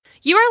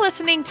You are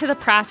listening to the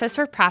Process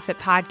for Profit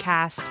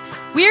podcast.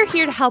 We're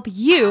here to help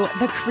you,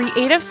 the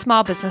creative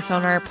small business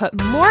owner, put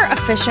more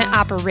efficient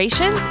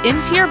operations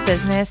into your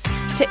business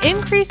to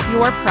increase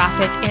your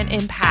profit and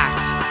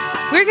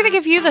impact. We're going to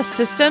give you the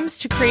systems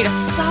to create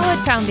a solid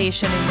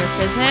foundation in your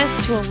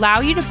business to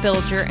allow you to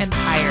build your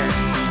empire.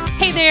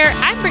 Hey there,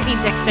 I'm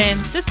Brittany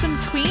Dixon,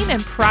 Systems Queen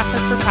and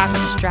Process for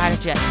Profit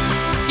Strategist.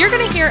 You're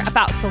going to hear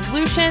about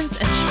solutions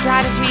and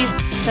strategies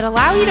that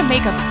allow you to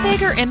make a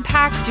bigger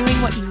impact doing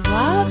what you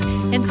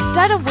love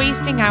instead of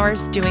wasting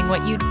hours doing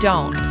what you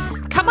don't.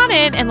 Come on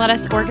in and let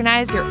us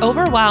organize your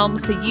overwhelm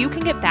so you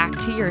can get back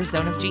to your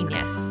zone of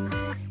genius.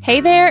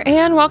 Hey there,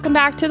 and welcome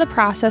back to the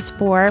Process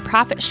for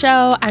Profit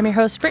show. I'm your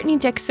host, Brittany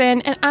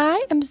Dixon, and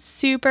I am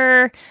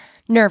super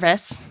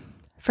nervous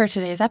for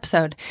today's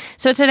episode.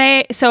 So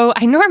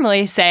I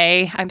normally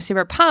say I'm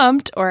super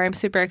pumped or I'm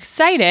super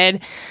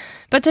excited,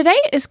 but today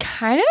is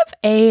kind of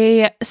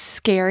a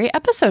scary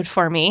episode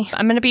for me.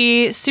 I'm going to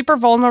be super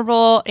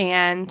vulnerable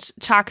and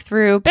talk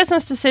through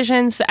business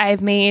decisions that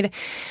I've made.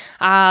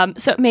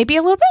 So it may be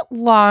a little bit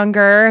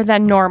longer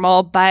than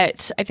normal,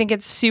 but I think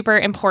it's super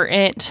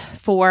important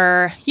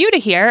for you to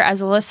hear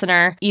as a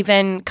listener.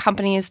 Even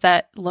companies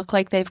that look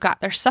like they've got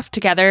their stuff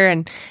together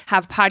and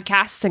have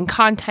podcasts and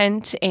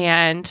content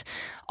and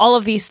all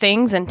of these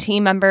things and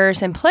team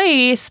members in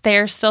place,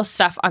 there's still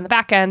stuff on the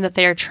back end that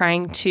they're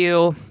trying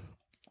to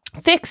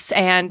fix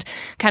and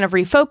kind of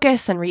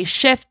refocus and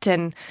reshift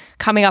and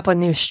coming up with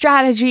new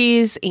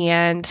strategies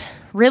and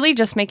really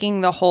just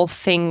making the whole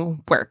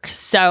thing work.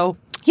 So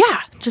yeah,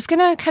 just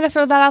gonna kind of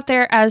throw that out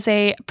there as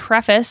a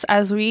preface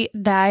as we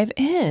dive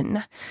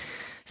in.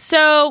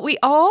 So we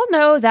all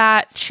know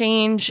that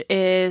change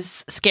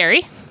is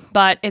scary,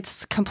 but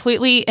it's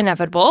completely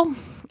inevitable.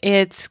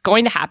 It's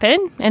going to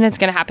happen, and it's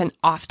going to happen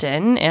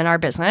often in our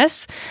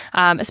business,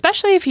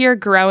 especially if you're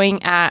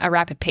growing at a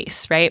rapid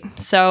pace, right?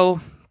 So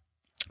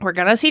we're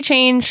going to see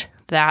change.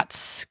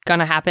 That's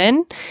going to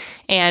happen.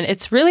 And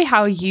it's really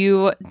how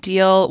you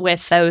deal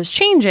with those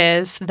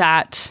changes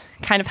that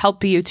kind of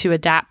help you to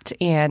adapt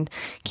and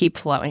keep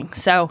flowing.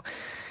 So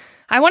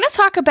I want to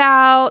talk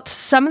about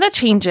some of the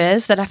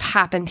changes that have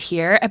happened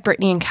here at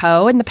Brittany &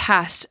 Co. in the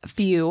past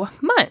few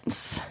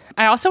months.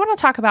 I also want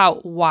to talk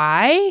about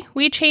why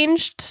we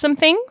changed some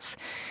things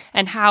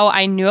and how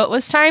I knew it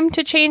was time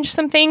to change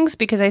some things,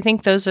 because I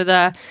think those are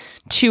the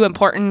two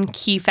important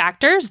key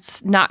factors.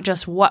 It's not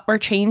just what we're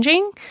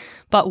changing,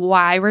 but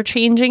why we're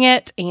changing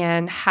it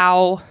and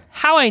how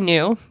I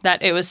knew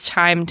that it was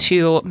time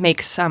to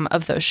make some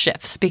of those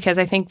shifts, because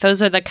I think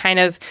those are the kind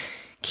of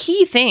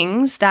key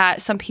things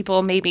that some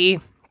people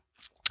maybe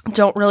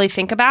don't really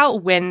think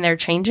about when they're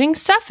changing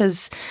stuff,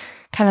 is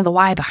kind of the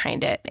why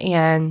behind it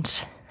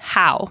and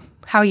how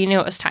you knew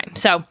it was time.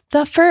 So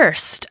the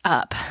first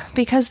up,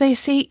 because they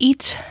say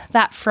eat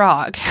that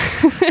frog.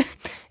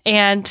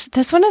 And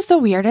this one is the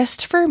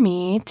weirdest for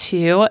me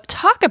to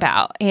talk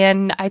about.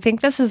 And I think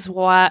this is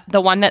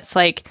the one that's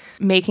like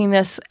making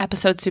this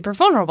episode super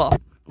vulnerable.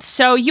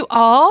 So you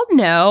all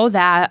know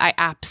that I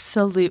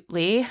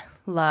absolutely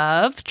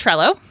love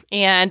Trello.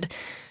 And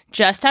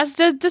just as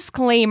a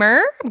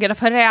disclaimer, I'm going to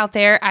put it out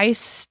there, I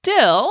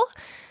still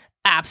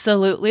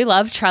absolutely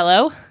love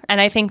Trello.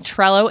 And I think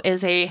Trello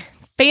is a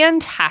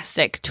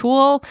fantastic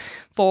tool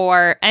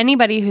for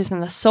anybody who's in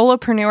the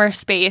solopreneur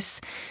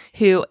space,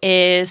 who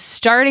is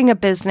starting a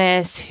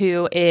business,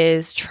 who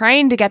is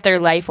trying to get their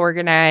life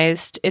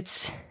organized.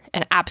 It's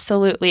an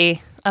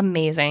absolutely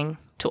amazing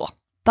tool.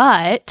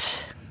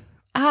 But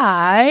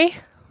I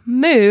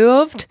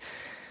moved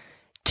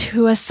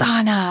to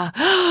Asana.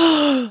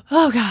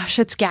 Oh gosh,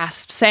 it's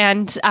gasps.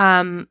 And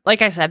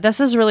like I said, this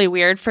is really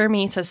weird for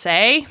me to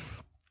say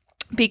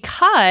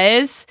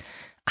because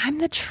I'm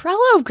the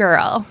Trello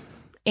girl.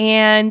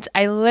 And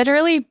I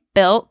literally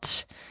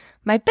built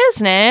my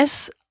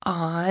business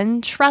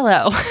on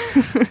Trello.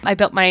 I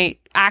built my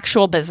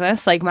actual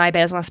business, like my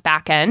business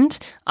backend,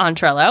 on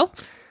Trello.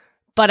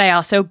 But I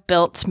also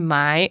built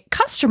my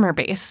customer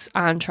base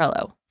on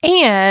Trello.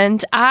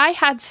 And I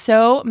had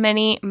so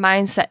many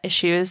mindset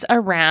issues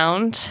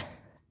around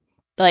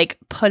like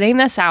putting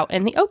this out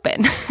in the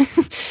open.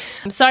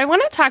 So I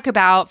want to talk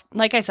about,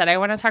 like I said, I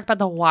want to talk about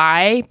the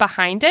why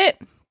behind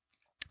it.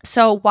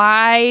 So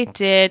why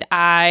did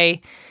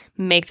I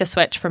make the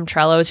switch from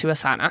Trello to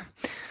Asana?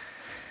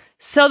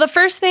 So the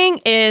first thing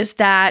is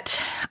that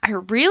I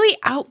really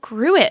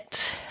outgrew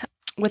it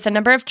with a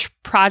number of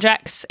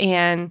projects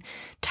and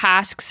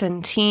tasks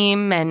and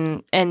team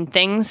and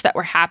things that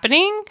were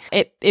happening.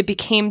 It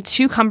became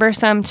too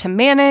cumbersome to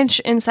manage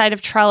inside of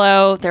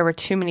Trello. There were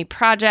too many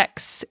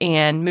projects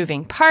and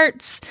moving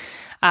parts.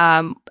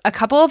 A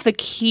couple of the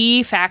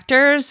key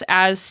factors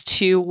as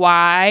to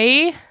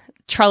why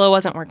Trello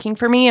wasn't working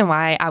for me and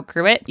why I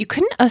outgrew it. You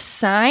couldn't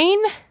assign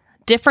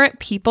different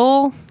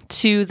people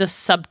to the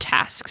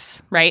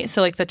subtasks, right?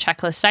 So like the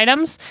checklist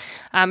items.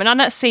 And on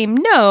that same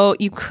note,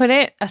 you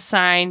couldn't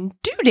assign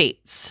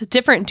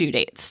different due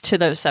dates to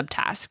those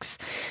subtasks.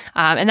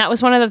 And that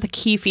was one of the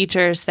key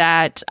features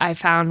that I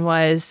found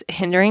was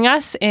hindering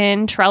us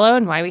in Trello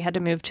and why we had to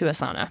move to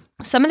Asana.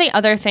 Some of the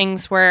other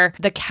things were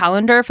the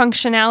calendar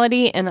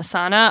functionality in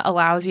Asana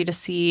allows you to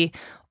see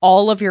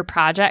all of your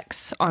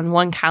projects on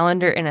one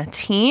calendar in a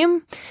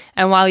team.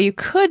 And while you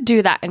could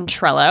do that in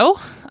Trello,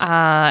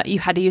 you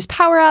had to use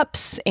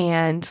power-ups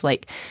and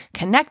like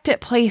connect it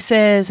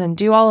places and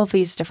do all of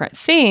these different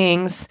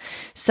things.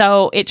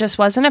 So it just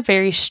wasn't a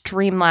very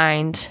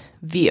streamlined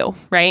view,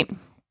 right?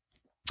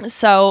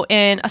 So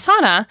in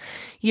Asana,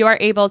 you are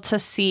able to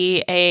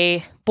see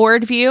a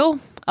board view,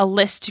 a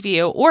list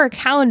view, or a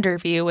calendar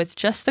view with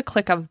just the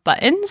click of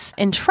buttons.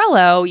 In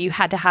Trello, you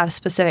had to have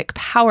specific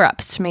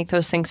power-ups to make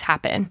those things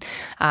happen.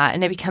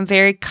 And it became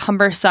very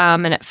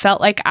cumbersome, and it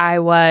felt like I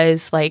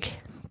was like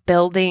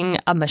building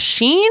a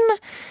machine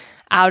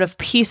out of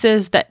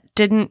pieces that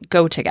didn't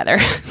go together,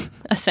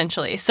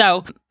 essentially.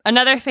 So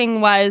another thing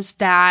was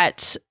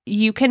that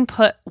you can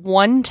put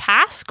one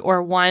task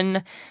or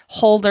one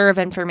holder of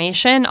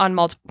information on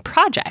multiple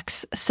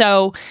projects.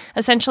 So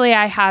essentially,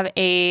 I have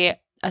a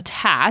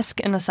task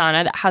in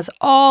Asana that has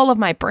all of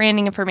my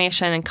branding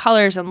information and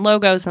colors and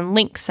logos and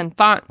links and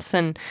fonts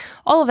and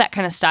all of that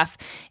kind of stuff.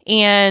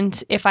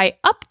 And if I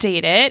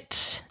update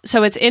it,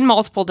 so it's in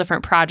multiple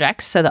different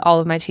projects so that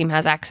all of my team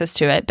has access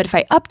to it. But if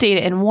I update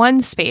it in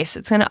one space,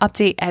 it's going to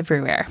update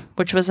everywhere,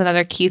 which was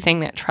another key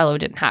thing that Trello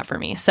didn't have for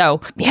me. So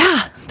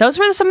yeah, those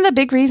were some of the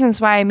big reasons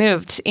why I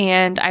moved.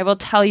 And I will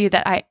tell you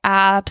that I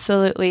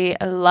absolutely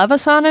love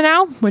Asana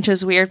now, which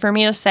is weird for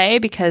me to say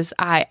because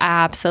I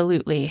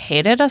absolutely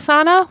hated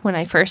Asana when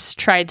I first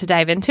tried to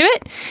dive into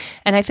it.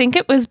 And I think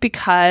it was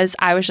because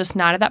I was just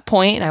not at that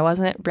point and I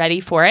wasn't ready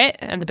for it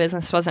and the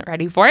business wasn't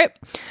ready for it.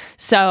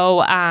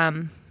 So,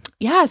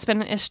 yeah, it's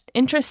been an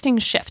interesting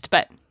shift.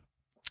 But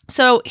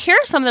so here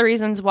are some of the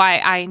reasons why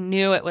I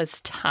knew it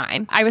was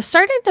time. I was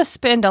starting to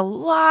spend a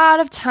lot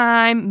of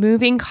time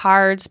moving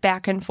cards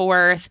back and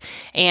forth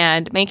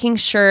and making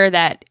sure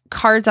that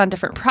cards on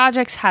different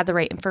projects had the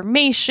right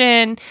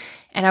information.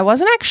 And I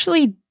wasn't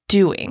actually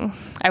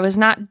I was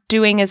not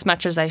doing as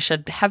much as I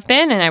should have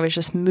been, and I was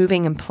just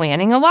moving and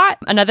planning a lot.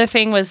 Another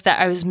thing was that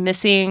I was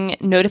missing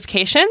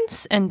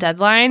notifications and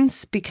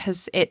deadlines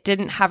because it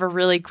didn't have a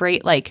really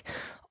great, like,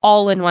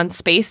 all-in-one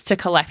space to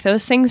collect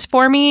those things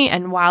for me.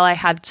 And while I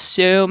had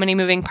so many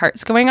moving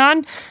parts going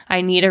on,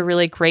 I need a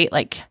really great,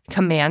 like,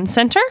 command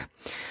center.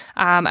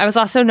 I was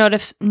also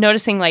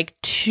noticing like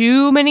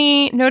too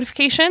many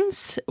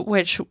notifications,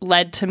 which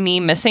led to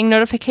me missing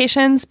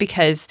notifications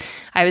because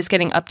I was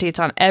getting updates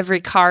on every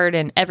card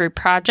and every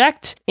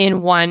project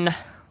in one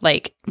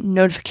like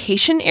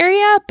notification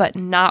area, but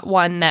not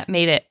one that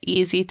made it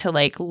easy to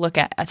like look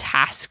at a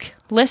task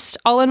list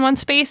all in one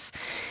space.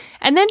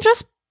 And then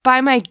just by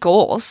my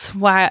goals,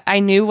 why I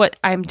knew what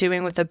I'm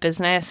doing with the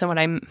business and what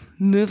I'm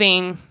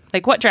moving,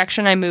 like what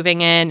direction I'm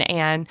moving in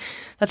and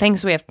the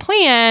things we have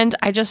planned,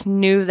 I just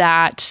knew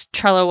that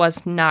Trello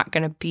was not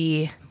going to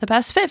be the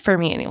best fit for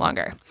me any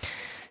longer.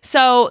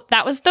 So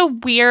that was the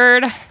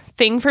weird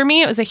thing for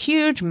me. It was a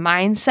huge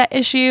mindset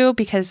issue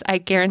because I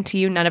guarantee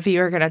you none of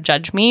you are going to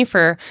judge me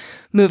for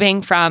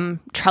moving from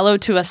Trello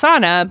to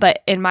Asana.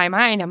 But in my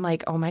mind, I'm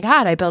like, oh my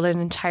God, I built an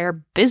entire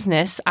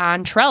business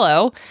on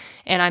Trello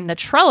and I'm the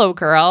Trello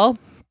girl.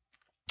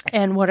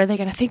 And what are they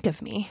going to think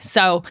of me?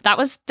 So that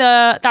was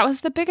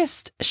the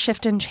biggest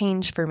shift and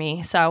change for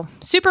me. So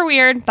super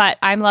weird, but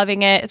I'm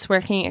loving it. It's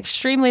working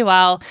extremely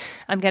well.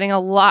 I'm getting a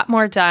lot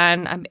more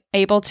done. I'm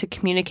able to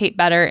communicate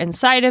better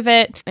inside of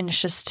it. And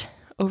it's just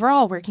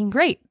overall working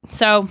great.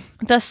 So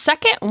the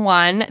second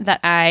one that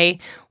I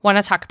want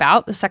to talk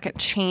about, the second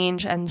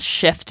change and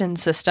shift in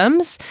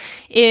systems,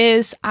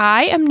 is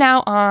I am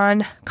now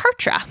on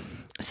Kartra.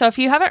 So if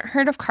you haven't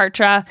heard of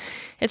Kartra,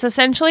 it's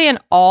essentially an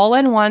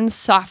all-in-one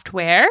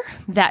software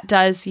that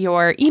does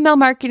your email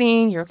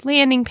marketing, your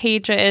landing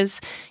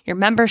pages, your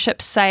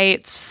membership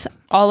sites,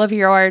 all of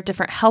your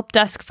different help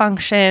desk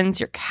functions,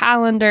 your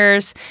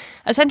calendars.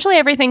 Essentially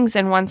everything's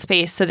in one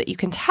space so that you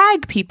can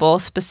tag people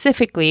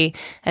specifically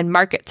and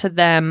market to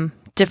them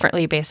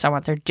differently based on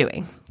what they're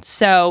doing.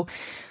 So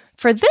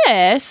for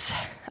this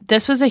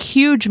was a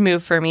huge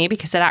move for me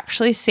because it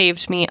actually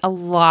saved me a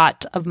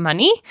lot of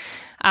money.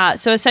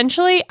 So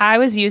essentially, I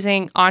was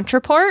using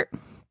Ontraport,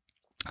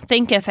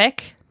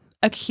 Thinkific,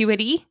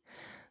 Acuity,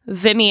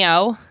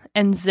 Vimeo,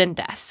 and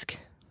Zendesk,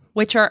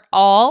 which are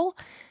all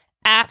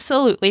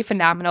absolutely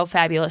phenomenal,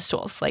 fabulous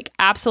tools. Like,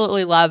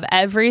 absolutely love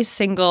every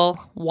single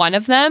one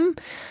of them.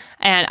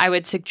 And I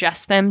would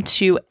suggest them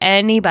to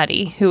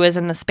anybody who is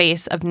in the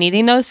space of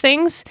needing those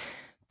things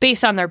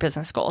based on their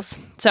business goals.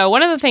 So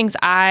one of the things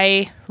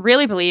I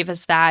really believe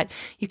is that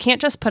you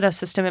can't just put a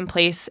system in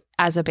place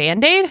as a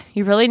Band-Aid.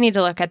 You really need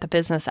to look at the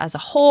business as a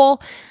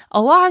whole,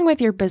 along with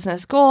your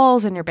business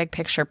goals and your big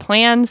picture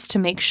plans to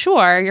make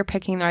sure you're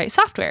picking the right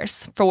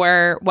softwares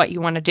for what you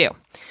want to do.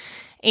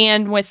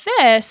 And with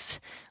this,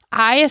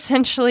 I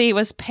essentially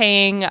was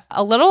paying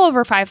a little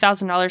over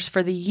 $5,000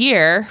 for the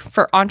year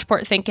for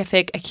Ontraport,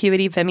 Thinkific,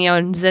 Acuity, Vimeo,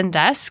 and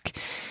Zendesk.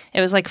 It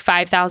was like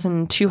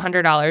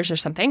 $5,200 or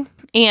something.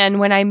 And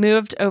when I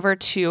moved over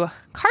to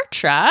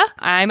Kartra,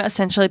 I'm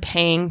essentially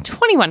paying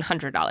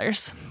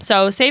 $2,100.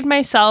 So saved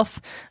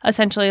myself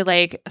essentially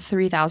like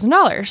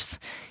 $3,000.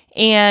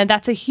 And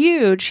that's a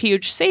huge,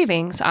 huge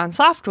savings on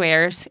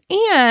softwares.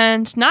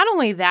 And not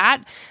only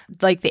that,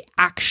 like the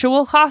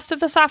actual cost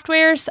of the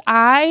softwares,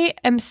 I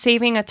am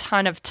saving a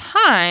ton of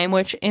time,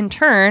 which in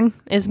turn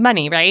is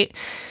money, right?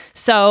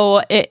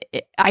 So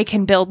I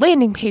can build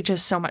landing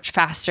pages so much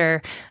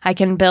faster. I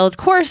can build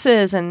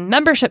courses and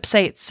membership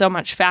sites so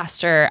much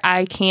faster.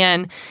 I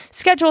can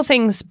schedule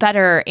things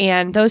better,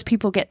 and those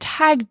people get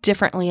tagged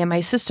differently in my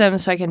system,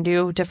 so I can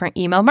do different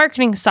email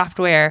marketing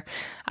software.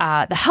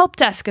 The help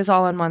desk is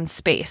all in one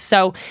space.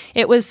 So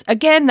it was,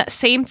 again, that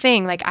same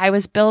thing. Like I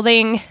was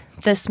building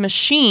this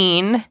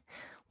machine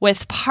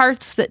with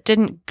parts that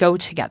didn't go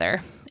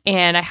together.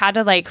 And I had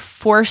to like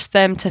force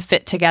them to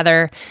fit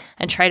together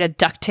and try to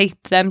duct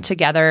tape them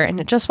together. And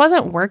it just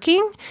wasn't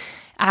working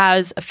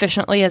as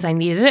efficiently as I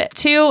needed it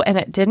to. And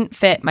it didn't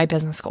fit my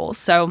business goals.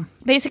 So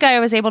basically, I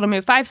was able to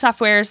move 5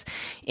 softwares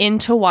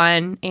into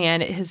one,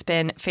 and it has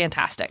been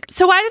fantastic.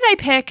 So why did I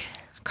pick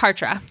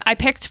Kartra? I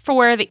picked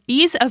for the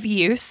ease of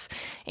use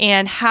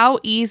and how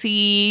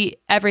easy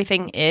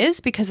everything is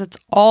because it's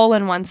all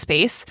in one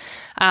space.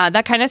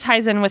 That kind of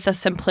ties in with the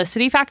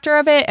simplicity factor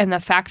of it and the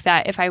fact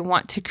that if I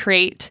want to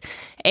create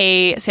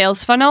a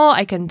sales funnel,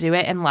 I can do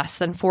it in less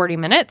than 40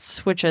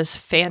 minutes, which is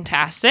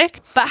fantastic.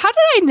 But how did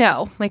I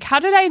know? Like, how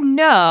did I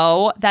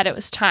know that it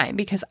was time?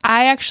 Because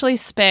I actually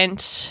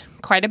spent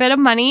quite a bit of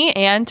money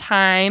and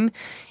time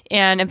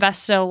and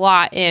invested a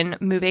lot in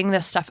moving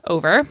this stuff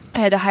over. I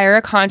had to hire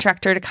a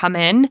contractor to come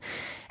in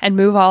and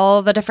move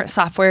all the different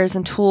softwares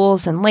and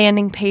tools and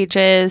landing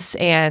pages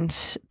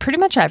and pretty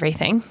much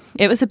everything.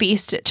 It was a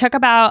beast. It took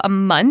about a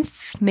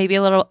month, maybe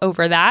a little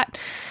over that.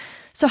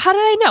 So how did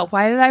I know?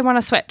 Why did I want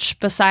to switch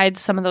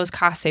besides some of those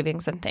cost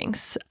savings and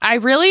things? I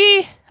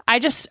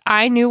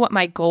knew what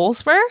my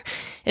goals were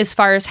as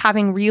far as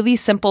having really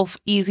simple,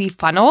 easy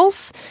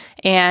funnels,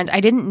 and I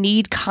didn't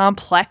need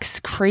complex,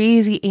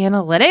 crazy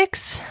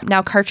analytics.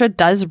 Now, Kartra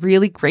does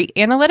really great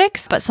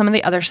analytics, but some of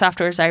the other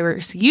softwares I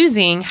was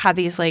using had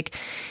these like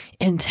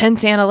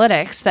intense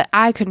analytics that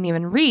I couldn't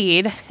even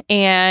read.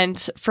 And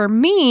for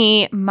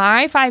me,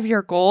 my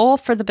 5-year goal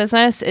for the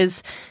business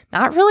is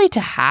not really to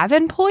have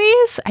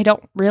employees. I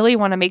don't really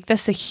want to make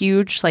this a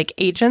huge like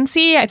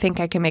agency. I think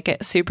I can make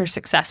it super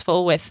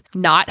successful with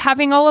not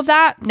having all of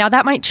that. Now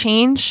that might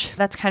change.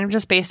 That's kind of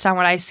just based on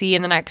what I see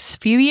in the next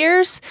few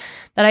years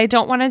that I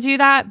don't want to do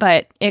that,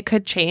 but it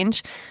could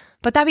change.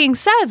 But that being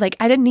said, like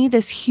I didn't need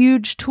this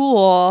huge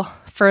tool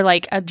for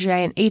like a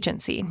giant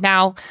agency.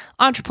 Now,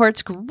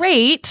 Ontraport's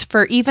great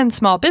for even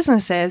small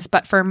businesses,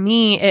 but for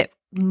me, it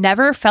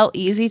never felt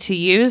easy to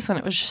use and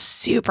it was just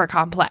super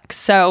complex.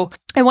 So,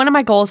 and one of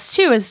my goals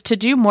too is to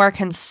do more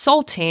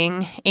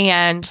consulting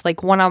and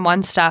like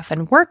one-on-one stuff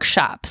and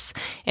workshops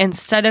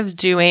instead of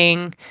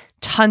doing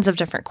tons of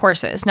different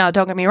courses. Now,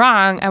 don't get me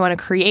wrong, I want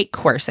to create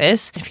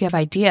courses. If you have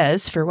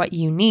ideas for what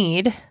you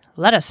need,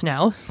 let us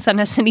know.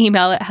 Send us an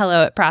email at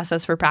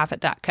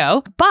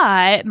hello@processforprofit.co.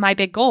 But my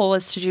big goal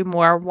is to do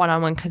more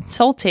one-on-one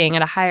consulting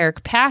at a higher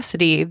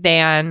capacity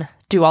than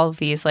do all of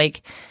these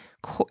like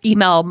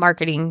email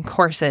marketing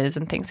courses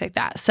and things like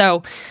that.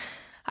 So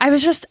I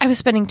was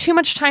spending too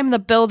much time in the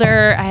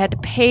builder. I had to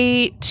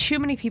pay too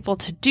many people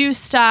to do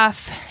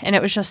stuff, and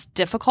it was just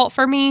difficult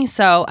for me.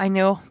 So I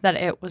knew that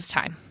it was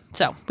time.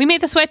 So we made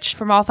the switch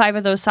from all 5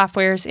 of those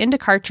softwares into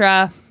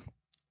Kartra.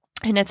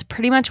 And it's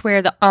pretty much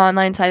where the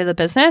online side of the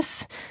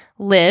business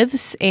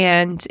lives,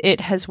 and it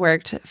has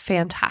worked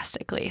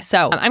fantastically.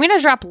 So I'm going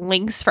to drop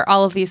links for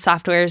all of these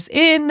softwares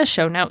in the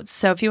show notes.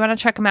 So if you want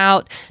to check them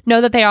out,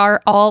 know that they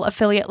are all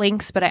affiliate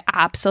links, but I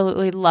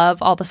absolutely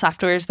love all the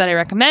softwares that I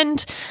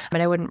recommend,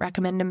 and I wouldn't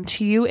recommend them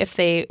to you if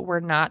they were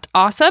not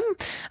awesome.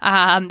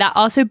 That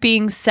also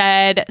being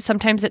said,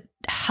 sometimes it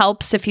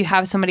helps if you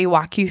have somebody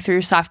walk you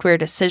through software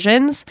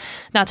decisions.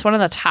 That's one of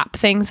the top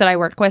things that I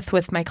work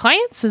with my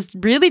clients is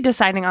really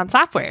deciding on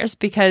softwares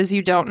because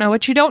you don't know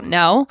what you don't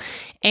know.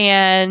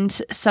 And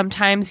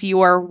sometimes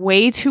you are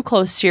way too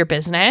close to your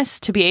business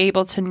to be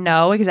able to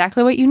know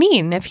exactly what you need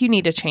and if you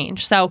need to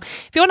change. So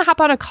if you want to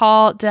hop on a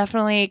call,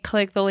 definitely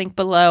click the link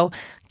below.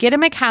 Get in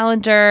my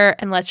calendar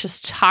and let's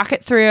just talk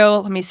it through.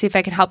 Let me see if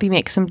I can help you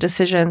make some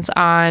decisions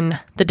on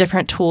the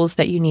different tools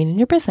that you need in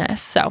your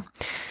business. So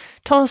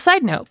total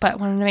side note, but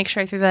wanted to make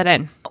sure I threw that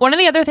in. One of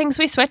the other things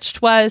we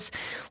switched was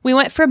we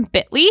went from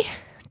Bitly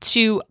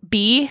to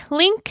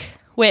B-Link,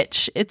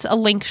 which it's a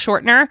link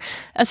shortener,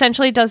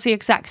 essentially does the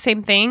exact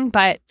same thing.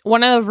 But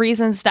one of the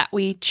reasons that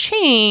we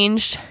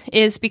changed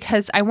is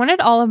because I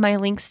wanted all of my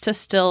links to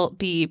still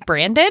be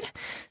branded.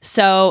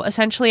 So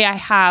essentially I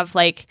have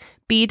like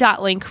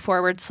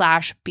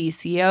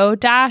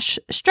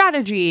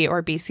b.link/BCO-strategy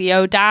or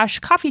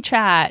BCO-coffee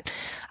chat.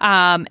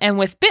 And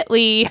with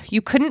Bitly,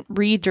 you couldn't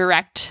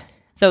redirect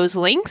those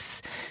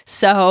links.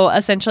 So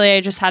essentially,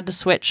 I just had to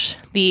switch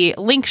the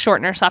link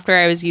shortener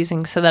software I was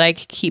using so that I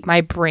could keep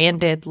my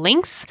branded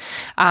links,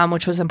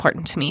 which was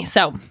important to me.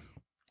 So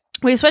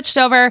we switched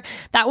over.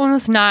 That one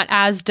was not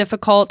as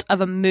difficult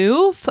of a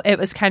move. It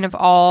was kind of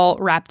all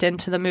wrapped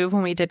into the move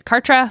when we did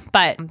Kartra,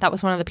 but that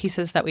was one of the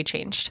pieces that we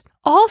changed.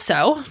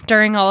 Also,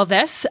 during all of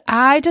this,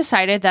 I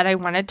decided that I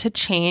wanted to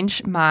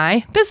change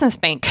my business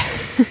bank.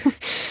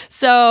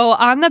 So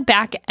on the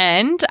back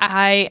end,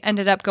 I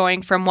ended up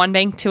going from one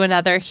bank to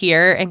another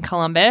here in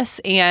Columbus.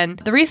 And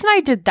the reason I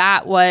did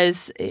that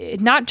was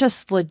not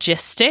just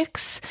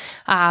logistics.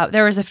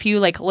 There was a few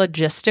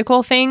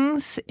logistical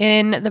things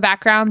in the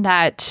background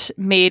that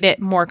made it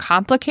more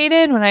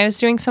complicated when I was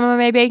doing some of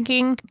my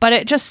banking, but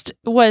it just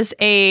was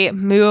a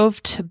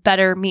move to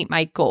better meet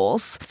my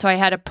goals. So I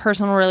had a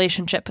personal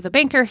relationship with a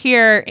banker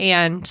here,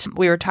 and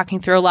we were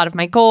talking through a lot of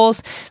my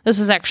goals. This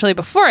was actually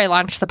before I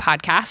launched the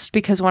podcast,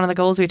 because one of the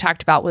goals we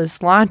talked about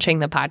was launching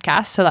the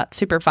podcast. So that's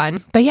super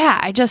fun. But yeah,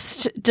 I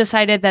just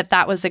decided that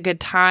that was a good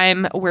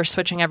time. We're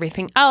switching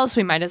everything else.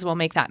 We might as well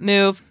make that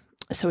move.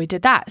 So we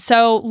did that.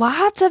 So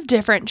lots of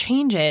different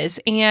changes.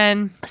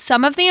 And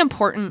some of the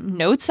important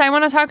notes I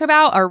want to talk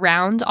about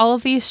around all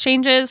of these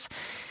changes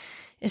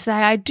is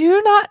that I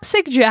do not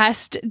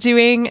suggest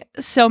doing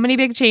so many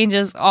big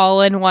changes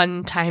all in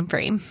one time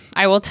frame.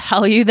 I will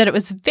tell you that it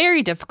was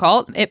very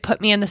difficult. It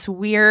put me in this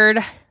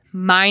weird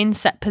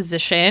mindset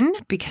position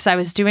because I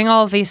was doing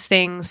all of these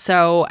things.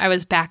 So I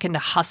was back into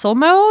hustle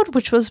mode,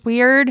 which was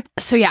weird.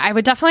 So yeah, I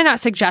would definitely not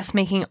suggest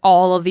making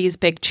all of these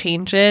big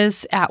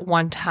changes at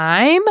one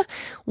time.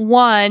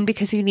 One,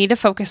 because you need to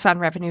focus on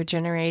revenue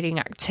generating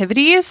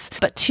activities,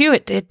 but two,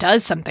 it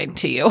does something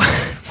to you.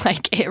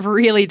 It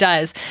really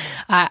does.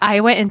 I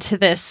went into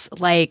this,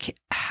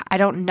 I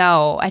don't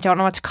know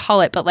what to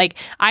call it, but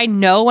I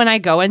know when I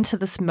go into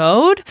this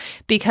mode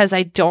because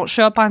I don't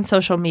show up on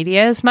social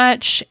media as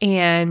much,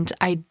 and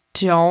I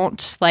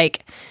don't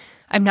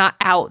I'm not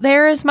out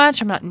there as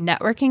much. I'm not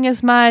networking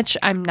as much.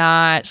 I'm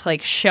not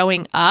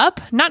showing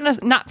up,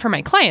 not for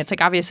my clients.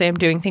 Obviously I'm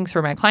doing things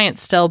for my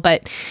clients still,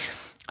 but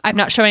I'm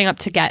not showing up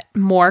to get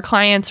more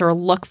clients or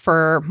look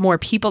for more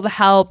people to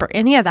help or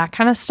any of that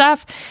kind of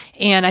stuff.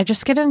 And I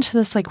just get into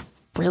this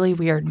really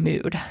weird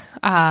mood.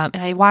 And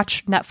I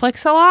watch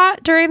Netflix a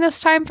lot during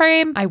this time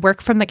frame. I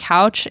work from the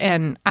couch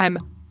and I'm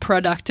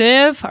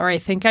productive, or I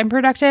think I'm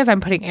productive.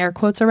 I'm putting air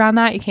quotes around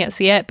that. You can't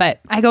see it, but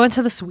I go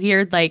into this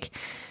weird,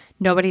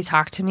 nobody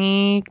talk to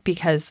me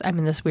because I'm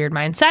in this weird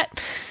mindset.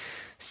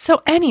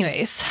 So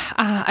anyways,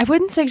 I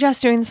wouldn't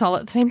suggest doing this all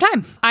at the same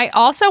time. I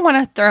also want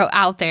to throw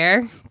out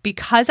there,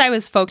 because I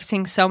was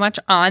focusing so much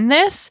on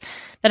this,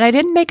 that I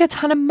didn't make a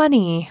ton of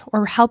money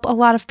or help a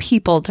lot of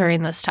people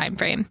during this time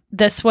frame.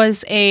 This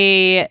was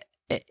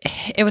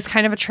it was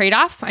kind of a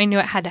trade-off. I knew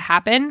it had to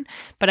happen,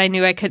 but I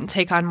knew I couldn't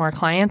take on more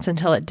clients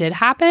until it did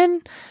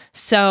happen.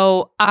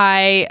 So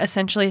I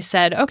essentially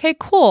said, okay,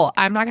 cool.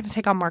 I'm not going to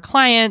take on more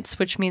clients,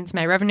 which means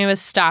my revenue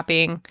is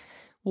stopping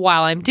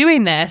while I'm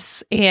doing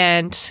this.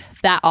 And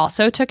that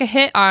also took a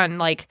hit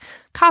on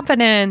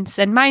confidence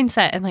and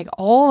mindset and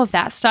all of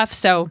that stuff.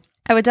 So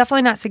I would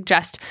definitely not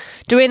suggest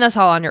doing this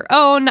all on your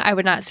own. I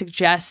would not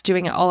suggest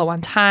doing it all at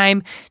one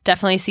time.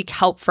 Definitely seek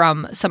help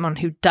from someone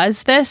who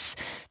does this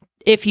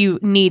if you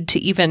need to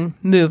even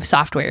move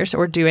softwares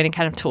or do any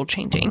kind of tool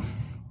changing.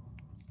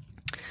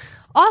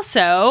 Also,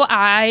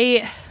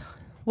 I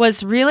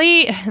was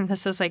really, and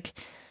this is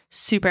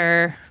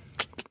super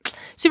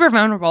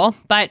vulnerable,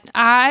 but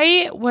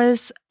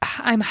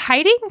I'm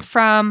hiding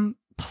from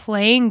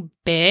playing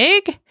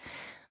big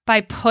by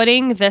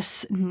putting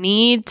this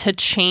need to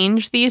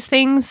change these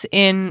things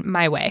in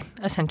my way,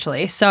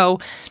 essentially. So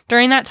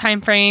during that time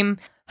frame,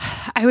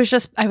 I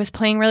was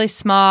playing really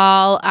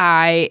small.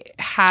 I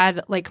had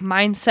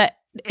mindset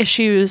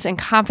issues and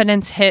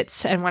confidence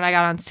hits. And when I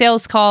got on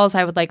sales calls,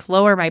 I would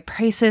lower my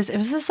prices. It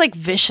was this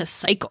vicious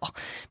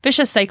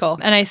cycle.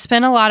 And I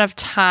spent a lot of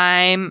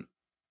time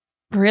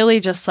really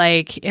just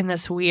in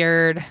this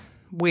weird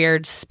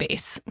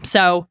space.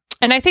 So,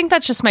 and I think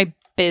that's just my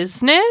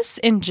business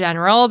in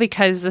general,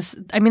 because this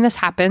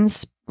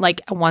happens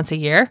once a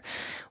year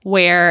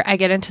where I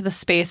get into the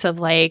space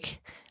of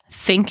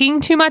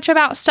thinking too much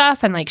about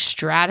stuff and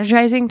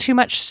strategizing too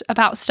much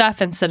about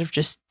stuff instead of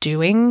just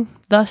doing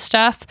the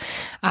stuff.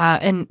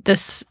 And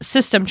this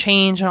system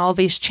change and all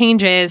these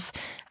changes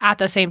at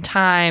the same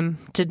time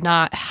did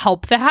not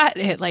help that.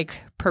 It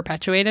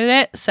perpetuated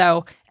it.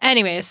 So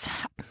anyways,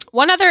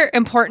 one other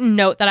important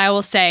note that I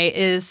will say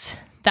is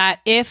that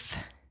if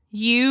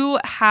you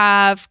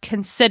have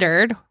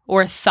considered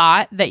or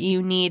thought that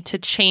you need to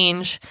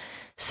change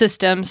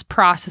systems,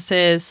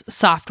 processes,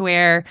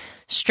 software,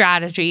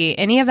 strategy,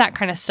 any of that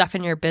kind of stuff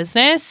in your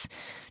business,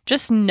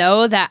 just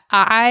know that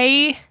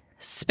I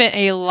spent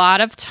a lot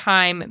of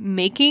time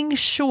making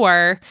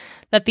sure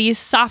that these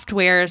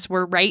softwares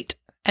were right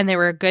and they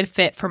were a good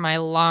fit for my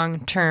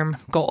long-term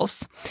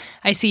goals.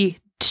 I see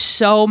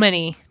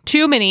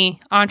too many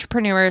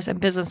entrepreneurs and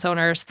business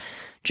owners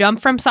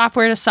jump from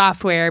software to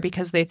software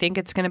because they think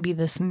it's going to be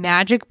this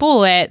magic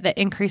bullet that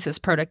increases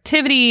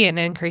productivity and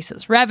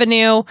increases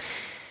revenue.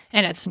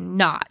 And it's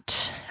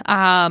not.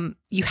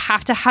 You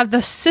have to have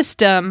the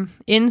system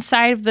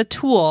inside of the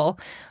tool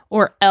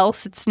or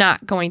else it's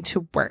not going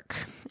to work.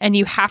 And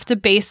you have to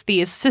base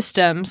these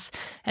systems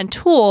and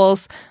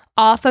tools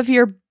off of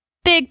your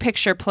big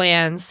picture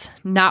plans,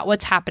 not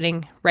what's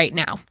happening right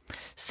now.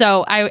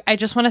 So I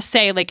just want to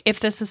say, like,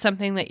 if this is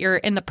something that you're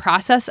in the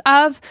process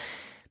of,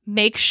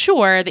 make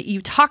sure that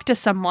you talk to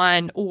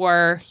someone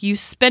or you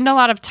spend a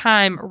lot of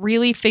time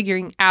really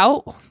figuring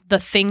out the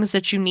things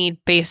that you need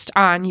based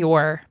on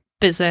your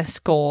business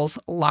goals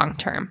long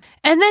term.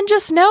 And then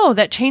just know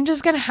that change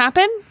is going to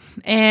happen,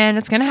 and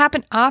it's going to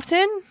happen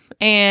often.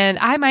 And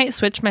I might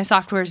switch my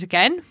softwares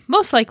again.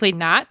 Most likely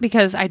not,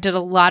 because I did a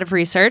lot of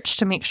research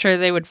to make sure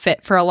they would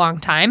fit for a long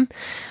time.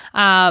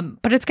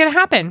 But it's going to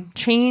happen.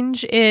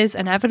 Change is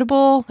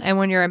inevitable. And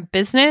when you're in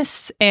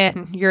business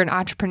and you're an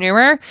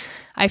entrepreneur,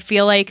 I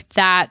feel like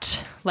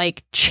that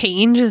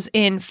change is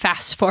in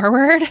fast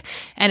forward,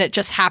 and it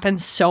just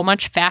happens so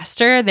much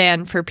faster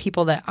than for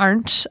people that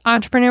aren't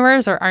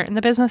entrepreneurs or aren't in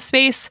the business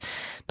space.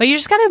 But you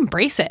just got to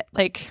embrace it.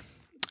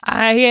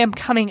 I am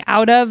coming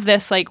out of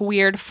this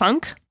weird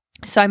funk.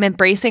 So I'm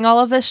embracing all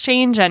of this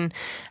change, and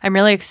I'm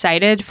really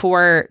excited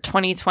for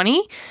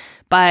 2020,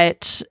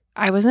 but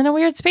I was in a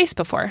weird space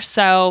before.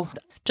 So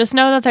just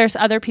know that there's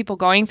other people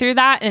going through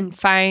that, and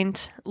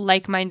find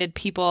like-minded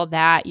people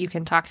that you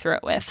can talk through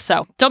it with.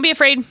 So don't be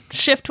afraid.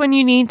 Shift when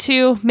you need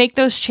to. Make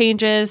those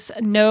changes.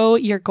 Know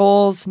your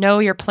goals. Know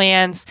your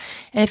plans.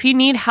 And if you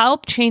need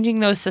help changing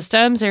those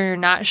systems, or you're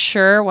not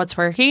sure what's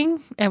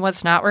working and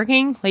what's not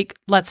working,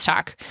 let's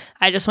talk.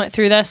 I just went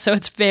through this, so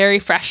it's very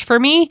fresh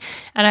for me,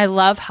 and I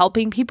love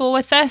helping people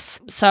with this.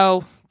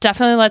 So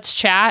definitely let's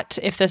chat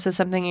if this is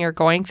something you're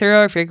going through,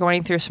 or if you're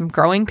going through some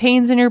growing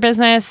pains in your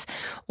business,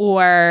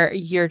 or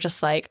you're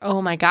just like,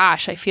 oh my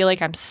gosh, I feel like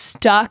I'm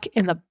stuck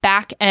in the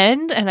back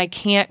end and I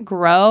can't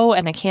grow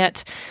and I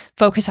can't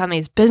focus on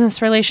these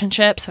business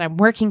relationships, and I'm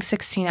working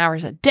 16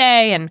 hours a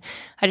day, and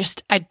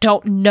I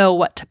don't know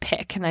what to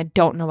pick, and I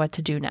don't know what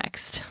to do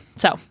next.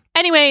 So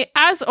anyway,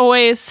 as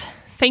always,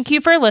 thank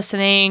you for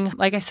listening.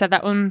 Like I said,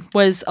 that one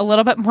was a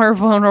little bit more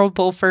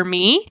vulnerable for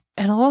me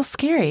and a little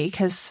scary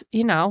because,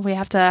 we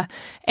have to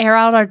air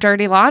out our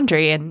dirty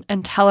laundry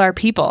and tell our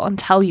people and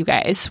tell you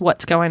guys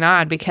what's going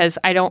on, because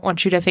I don't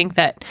want you to think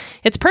that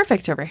it's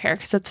perfect over here,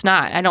 because it's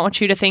not. I don't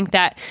want you to think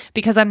that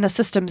because I'm the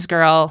systems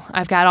girl,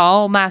 I've got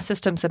all my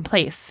systems in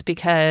place,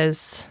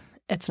 because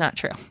it's not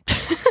true.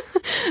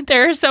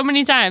 There are so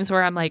many times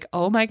where I'm like,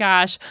 oh my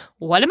gosh,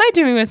 what am I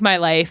doing with my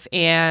life?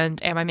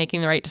 And am I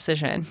making the right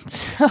decision?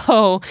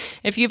 So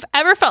if you've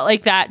ever felt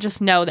like that,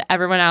 just know that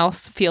everyone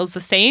else feels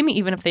the same,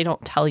 even if they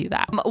don't tell you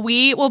that.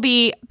 We will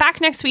be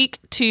back next week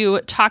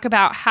to talk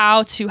about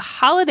how to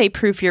holiday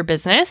proof your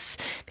business,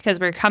 because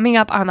we're coming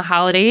up on the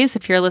holidays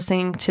if you're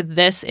listening to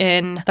this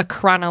in the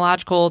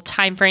chronological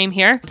time frame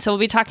here. So we'll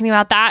be talking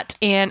about that.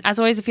 And as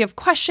always, if you have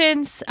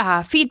questions,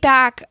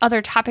 feedback,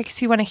 other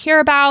topics you want to hear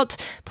about,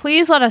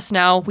 please let us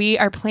know. We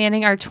are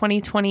planning our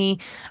 2020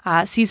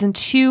 season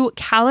 2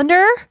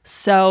 calendar.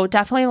 So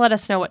definitely let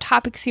us know what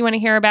topics you want to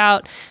hear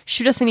about.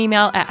 Shoot us an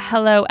email at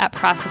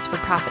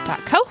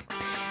hello@processforprofit.co.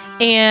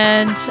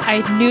 And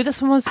I knew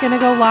this one was going to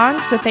go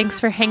long, so thanks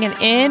for hanging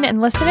in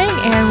and listening,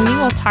 and we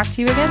will talk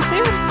to you again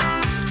soon.